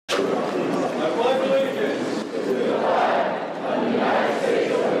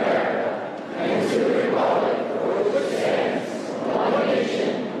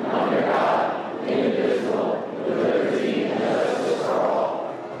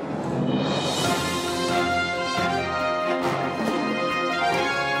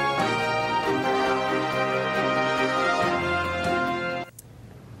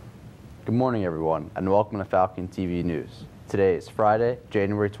Good morning, everyone, and welcome to Falcon TV News. Today is Friday,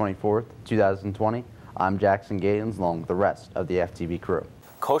 January 24th, 2020. I'm Jackson Gatens, along with the rest of the FTV crew.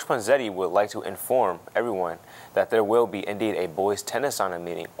 Coach Ponzetti would like to inform everyone that there will be indeed a boys tennis signing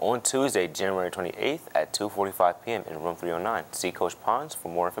meeting on Tuesday, January 28th at 2:45 p.m. in room 309. See Coach Pons for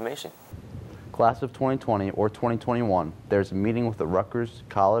more information. Class of 2020 or 2021, there's a meeting with the Rutgers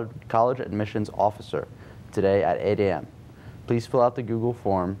College Admissions Officer today at 8 a.m. Please fill out the Google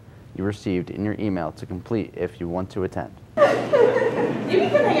form you received in your email to complete if you want to attend. You can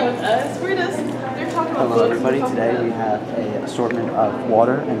hang out with us. They're talking about Hello everybody, today we have an assortment of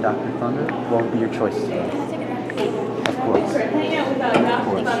water and Dr. Thunder. What would be your choice today? Of course. Hang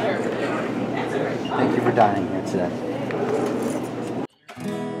out with Dr. Thunder. Thank you for dining here today.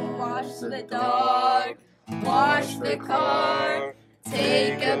 Wash the dog, wash the car,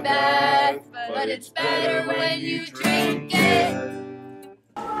 take a bath, but it's better when you drink it.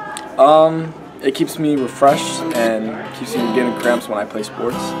 It keeps me refreshed and keeps me from getting cramps when I play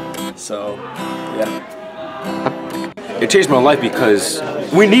sports. So, yeah. It changed my life because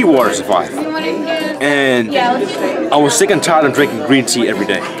we need water to survive. And I was sick and tired of drinking green tea every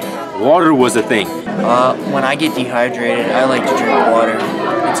day. Water was the thing. When I get dehydrated, I like to drink water.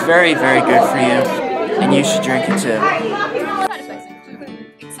 It's very, very good for you, and you should drink it too. Side effects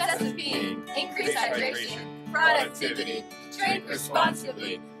include excessive peeing, increased hydration, productivity, drink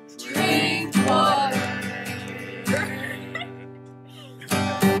responsibly, drink water.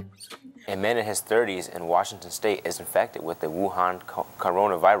 A man in his 30s in Washington State is infected with the Wuhan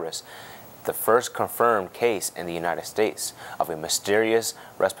coronavirus, the first confirmed case in the United States of a mysterious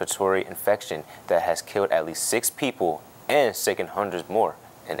respiratory infection that has killed at least 6 people and sickened hundreds more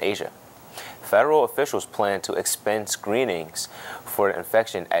in Asia. Federal officials plan to expand screenings for the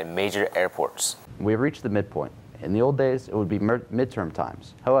infection at major airports. We have reached the midpoint. In the old days, it would be midterm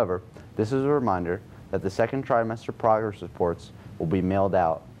times. However, this is a reminder that the second trimester progress reports will be mailed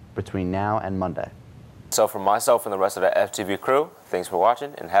out between now and Monday. So for myself and the rest of the FTV crew, thanks for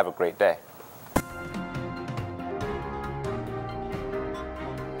watching and have a great day.